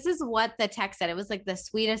 So this is what the text said. It was like the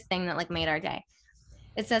sweetest thing that like made our day.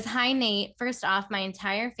 It says, "Hi, Nate. First off, my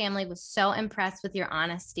entire family was so impressed with your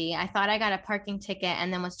honesty. I thought I got a parking ticket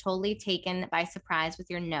and then was totally taken by surprise with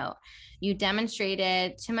your note. You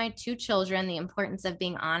demonstrated to my two children the importance of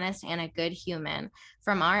being honest and a good human.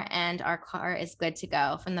 From our end, our car is good to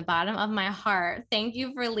go. From the bottom of my heart, thank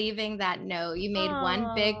you for leaving that note. You made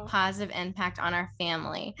one big Oh, positive impact on our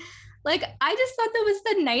family." Like, I just thought that was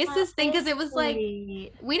the that nicest thing because is it was like,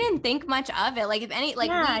 sweet. we didn't think much of it. Like, if any, like,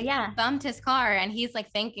 Yeah, we yeah. bumped his car and he's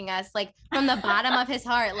like thanking us, like, from the bottom of his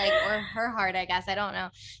heart, like, or her heart, I guess. I don't know.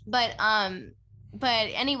 But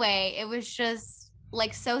anyway, it was just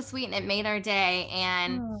like so sweet and it made our day.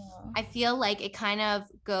 And Oh. I feel like it kind of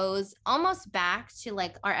goes almost back to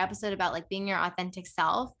like our episode about like being your authentic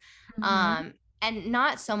self. Hmm. Um, and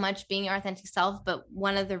not so much being your authentic self, but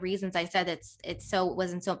one of the reasons I said it's so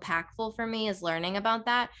wasn't so impactful for me is learning about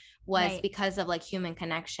that was Right. because of like human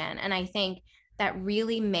connection. And I think that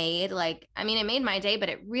really made like, I mean, it made my day, but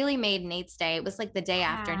it really made Nate's day. It was like the day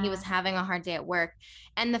after and he was Yeah. having a hard day at work.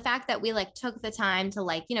 And the fact that we like took the time to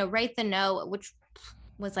like, write the note, which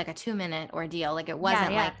was like a 2-minute ordeal. Like it Yeah,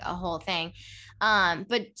 wasn't yeah. like a whole thing.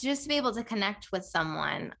 But just to be able to connect with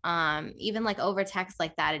someone, even like over text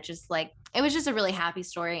like that, it just like, it was just a really happy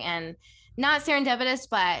story and not serendipitous,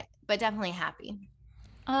 but definitely happy.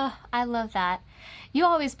 Oh, I love that. You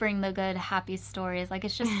always bring the good, happy stories. Like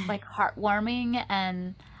it's just like heartwarming,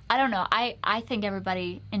 and I don't know. I think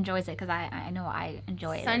everybody enjoys it because I know I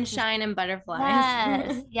enjoy it. It's just Sunshine and butterflies.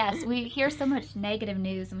 yes, yes. We hear so much negative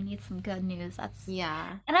news, and we need some good news. That's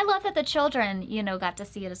Yeah. and I love that the children, got to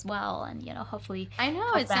see it as well, and hopefully I know.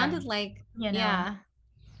 help It sounded them, like, you know, yeah.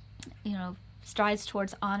 you know, strides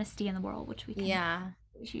towards honesty in the world, which we can Yeah.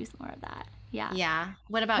 use more of that. Yeah. Yeah.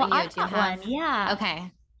 What about Well, you? I've Do you got have? one. Yeah.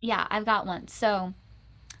 Okay. Yeah, I've got one. So,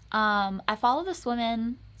 I follow this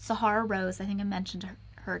woman, Sahara Rose. I think I mentioned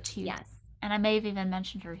her to you, Yes. and I may have even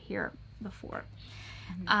mentioned her here before.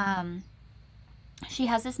 Mhm. Um, she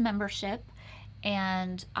has this membership,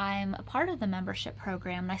 and I'm a part of the membership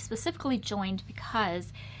program. And I specifically joined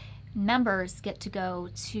because members get to go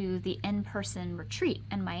to the in person retreat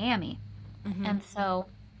in Miami. Mhm. And so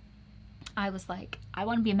I was like, I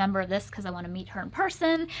want to be a member of this because I want to meet her in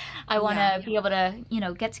person. I want Yeah. to be able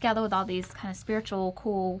to, get together with all these kind of spiritual,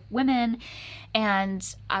 cool women.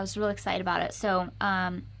 And I was really excited about it. So,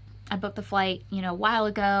 I booked the flight, a while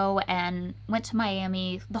ago and went to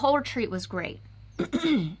Miami. The whole retreat was great.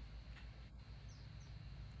 The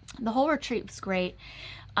whole retreat was great.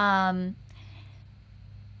 Um,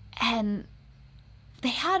 and they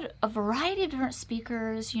had a variety of different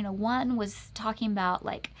speakers. One was talking about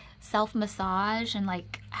like self massage and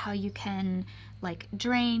like how you can like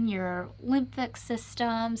drain your lymphic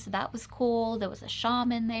system. So that was cool. There was a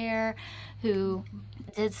shaman there who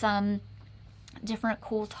did some different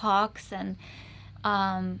cool talks. And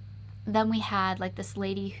um, then we had like this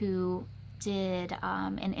lady who did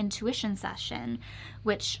an intuition session,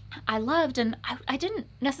 which I loved. And I didn't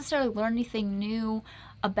necessarily learn anything new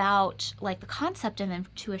about like the concept of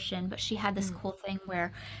intuition, but she had this Mm. cool thing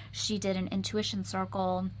where she did an intuition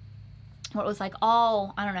circle where it was like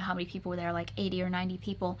all, I don't know how many people were there, like 80 or 90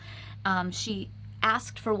 people. She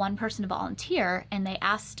asked for one person to volunteer and they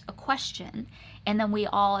asked a question. And then we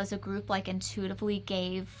all as a group like intuitively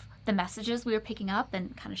gave the messages we were picking up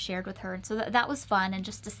and kind of shared with her. And so that was fun. And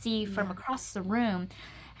just to see from Yeah. across the room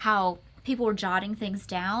how people were jotting things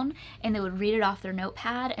down and they would read it off their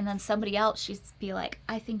notepad and then somebody else she'd be like,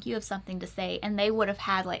 I think you have something to say, and they would have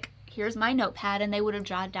had like, here's my notepad, and they would have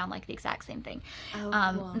jotted down like the exact same thing.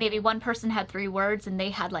 Oh, cool. Maybe one person had 3 words and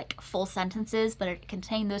they had like full sentences but it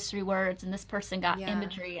contained those 3 words, and this person got Yeah.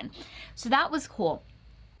 imagery, and so that was cool.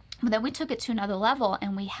 But then we took it to another level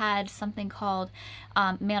and we had something called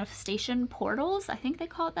manifestation portals, I think they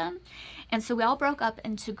called them. And so we all broke up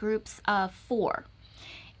into groups of 4,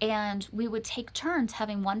 and we would take turns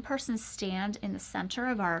having one person stand in the center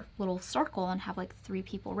of our little circle and have like 3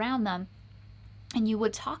 people around them. And you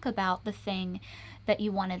would talk about the thing that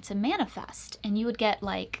you wanted to manifest. And you would get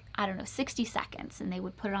like, I don't know, 60 seconds, and they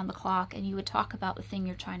would put it on the clock, and you would talk about the thing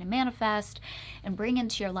you're trying to manifest and bring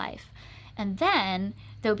into your life. And then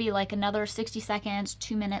there'll be like another 60 seconds,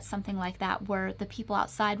 2 minutes, something like that, where the people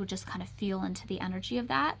outside would just kind of feel into the energy of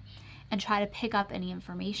that and try to pick up any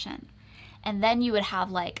information. And then you would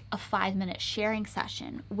have like a 5-minute sharing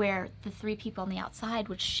session where the 3 people on the outside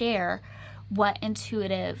would share what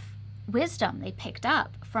intuitive wisdom they picked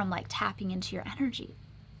up from like tapping into your energy.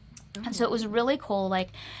 And so it was really cool. Like,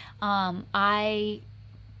 I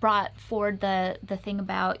brought forward the thing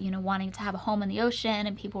about wanting to have a home in the ocean,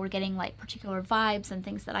 and people were getting like particular vibes and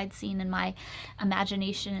things that I'd seen in my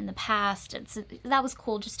imagination in the past, and so that was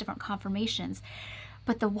cool, just different confirmations.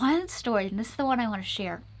 But the one story, and this is the one I want to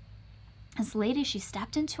share, this lady, she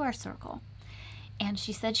stepped into our circle and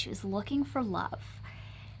she said she was looking for love.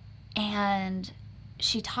 And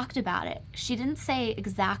she talked about it. She didn't say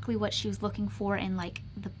exactly what she was looking for in like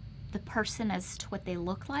the person as to what they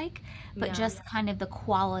look like, but just kind of the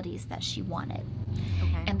qualities that she wanted.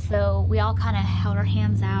 Okay. And so we all kind of held our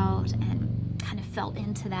hands out and kind of felt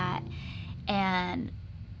into that. And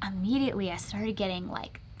immediately I started getting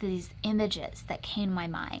like these images that came to my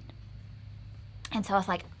mind. And so I was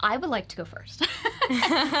like, I would like to go first.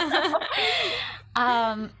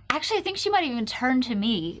 Actually, I think she might even turn to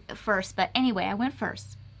me first, but anyway, I went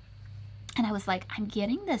first. And I was like, I'm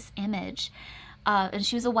getting this image. And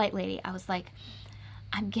she was a white lady. I was like,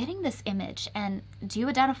 I'm getting this image, and do you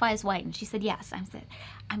identify as white? And she said, yes. I said,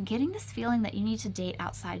 I'm getting this feeling that you need to date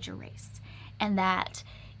outside your race, and that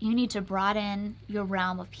you need to broaden your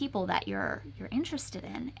realm of people that you're interested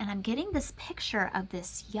in. And I'm getting this picture of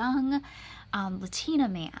this young Latina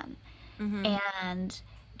man, and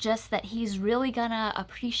just that he's really gonna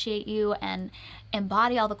appreciate you and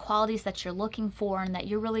embody all the qualities that you're looking for, and that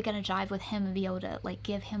you're really gonna jive with him and be able to like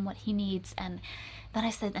give him what he needs. And then I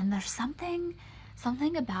said, and there's something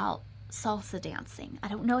about salsa dancing. I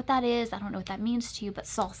don't know what that is. I don't know what that means to you, but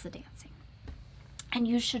salsa dancing. And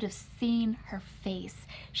you should have seen her face.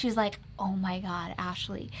 She's like, oh my God,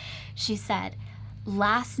 Ashley. She said,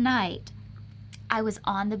 last night I was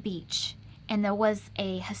on the beach and there was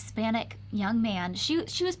a Hispanic young man. She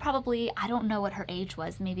was probably, I don't know what her age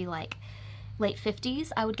was, maybe like late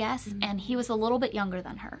 50s, I would guess. And he was a little bit younger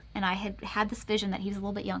than her. And I had this vision that he was a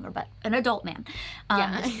little bit younger, but an adult man.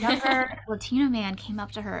 This younger Latino man came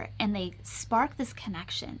up to her and they sparked this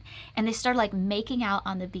connection. And they started like making out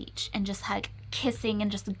on the beach and just like kissing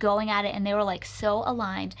and just going at it. And they were like so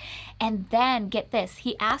aligned. And then get this,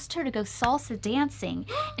 he asked her to go salsa dancing,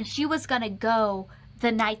 and she was going to go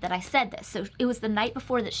the night that I said this. So it was the night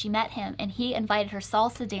before that she met him, and he invited her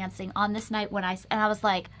salsa dancing on this night and I was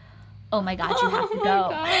like, oh my God, you have to go.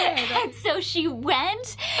 And so she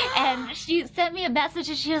went and she sent me a message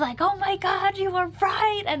and she was like, oh my God, you were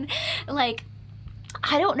right. And like,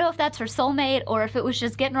 I don't know if that's her soulmate or if it was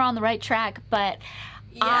just getting her on the right track, but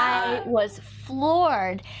I was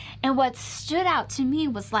floored. And what stood out to me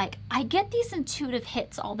was like, I get these intuitive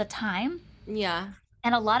hits all the time. Yeah.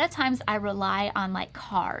 And a lot of times I rely on like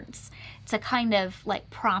cards to kind of like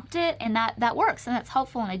prompt it, and that works and that's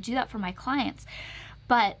helpful, and I do that for my clients.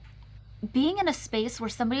 But being in a space where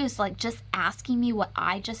somebody was like just asking me what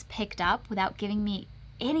I just picked up without giving me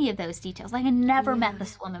any of those details, like I never met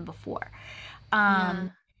this woman before.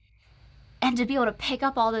 And to be able to pick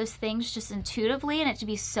up all those things just intuitively and it to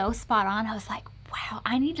be so spot on, I was like, wow,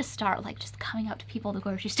 I need to start like just coming up to people at the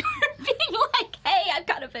grocery store and being like, hey, I've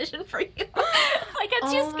got a vision for you. Like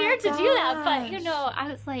I'm too scared to do that. But you know,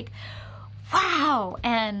 I was like, wow.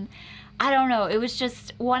 And I don't know, it was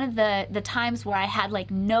just one of the times where I had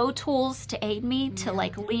like no tools to aid me to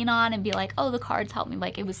like lean on and be like, oh, the cards help me.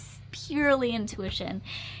 Like it was purely intuition,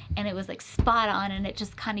 and it was like spot on, and it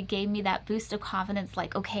just kind of gave me that boost of confidence,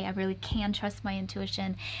 like, okay, I really can trust my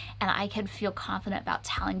intuition, and I can feel confident about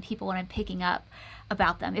telling people what I'm picking up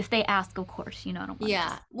about them. If they ask, of course, you know, I don't want to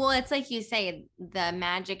just... Well, it's like you say, the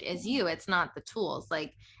magic is you. It's not the tools.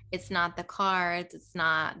 Like it's not the cards. It's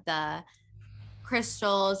not the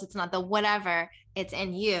crystals, it's not the whatever, it's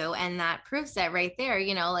in you. And that proves it right there,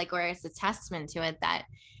 you know, like where it's a testament to it that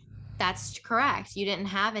that's correct. You didn't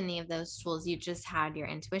have any of those tools, you just had your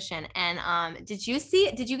intuition. And did you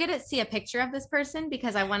get to see a picture of this person?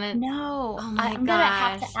 Because I want to... No. Oh my I'm gonna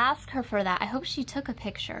have to ask her for that. I hope she took a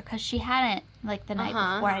picture, because she hadn't like the night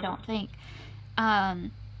before, I don't think.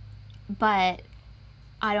 But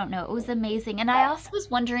I don't know, it was amazing. And I also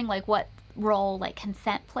was wondering like what role like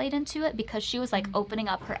consent played into it, because she was like opening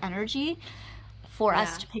up her energy for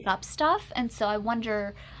us to pick up stuff. And so I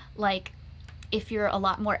wonder like if you're a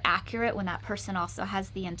lot more accurate when that person also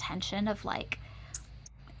has the intention of like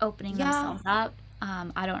opening themselves up.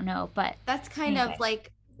 I don't know, but that's kind of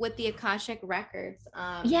like with the Akashic records.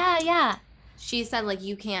 She said like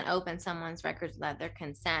you can't open someone's records without their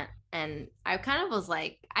consent, and I kind of was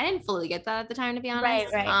like, I didn't fully get that at the time, to be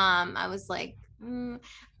honest. Right. I was like,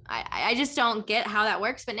 I just don't get how that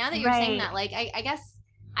works. But now that you're saying that, like, I guess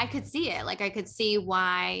I could see it. Like I could see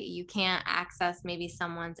why you can't access maybe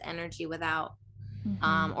someone's energy without,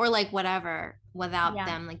 or like whatever, without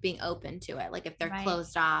them like being open to it. Like if they're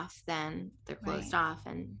closed off, then they're closed off.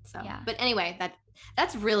 And so, but anyway,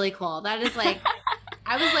 that's really cool. That is like,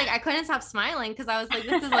 I was like, I couldn't stop smiling because I was like,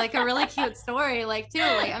 this is like a really cute story, like too.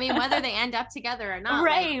 Like, I mean, whether they end up together or not,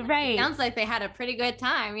 Right, like, right. it sounds like they had a pretty good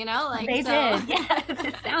time, you know? Like They so did. Yes,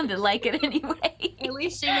 it sounded like it anyway. at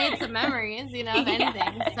least she made some memories, you know, if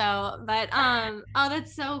anything. Yes. So, but oh,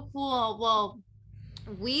 that's so cool. Well,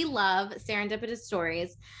 we love serendipitous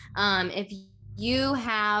stories. If you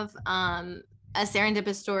have a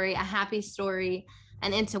serendipitous story, a happy story,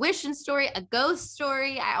 an intuition story, a ghost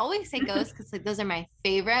story. I always say ghosts because like those are my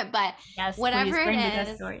favorite, but Yes, whatever please bring the it ghost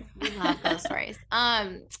is, stories. we love ghost stories.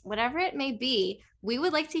 Whatever it may be, we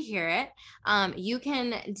would like to hear it. You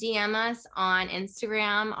can DM us on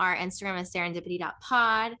Instagram. Our Instagram is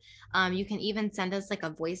serendipity.pod. You can even send us like a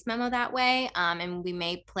voice memo that way, and we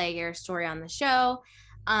may play your story on the show.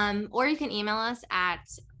 Or you can email us at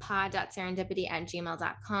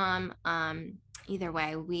pod.serendipity@gmail.com. Either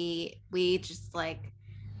way, we just like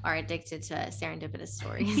are addicted to serendipitous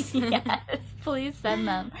stories. Yes, please send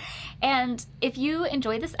them. And if you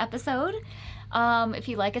enjoyed this episode, if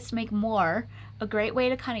you'd like us to make more, a great way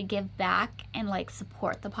to kind of give back and like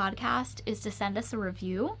support the podcast is to send us a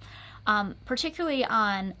review, particularly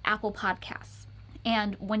on Apple Podcasts.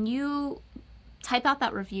 And when you type out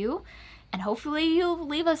that review, and hopefully you'll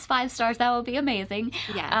leave us 5 stars, that would be amazing.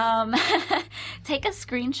 Yes. Take a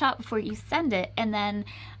screenshot before you send it, and then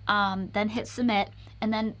hit submit,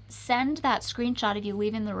 and then send that screenshot of you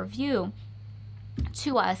leaving the review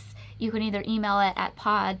to us. You can either email it at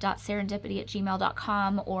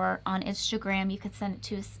pod.serendipity@gmail.com, or on Instagram, you could send it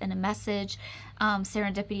to us in a message.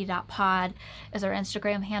 Serendipity.pod is our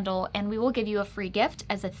Instagram handle, and we will give you a free gift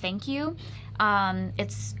as a thank you.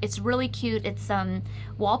 It's really cute. It's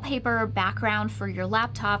wallpaper background for your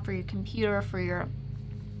laptop, for your computer, for your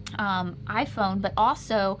iPhone, but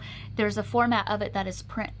also there's a format of it that is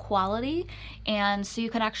print quality, and so you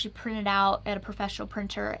can actually print it out at a professional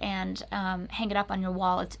printer and hang it up on your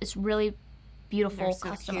wall. It's really beautiful, So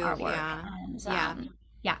custom cute, artwork. yeah. And,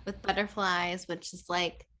 yeah, with butterflies, which is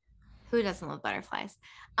like, who doesn't love butterflies?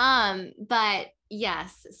 But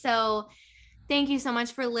yes, so thank you so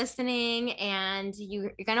much for listening, and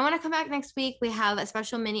you're gonna want to come back next week. We have a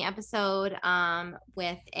special mini episode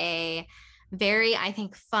with a very, I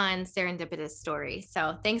think, fun serendipitous story.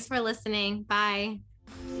 So thanks for listening. Bye.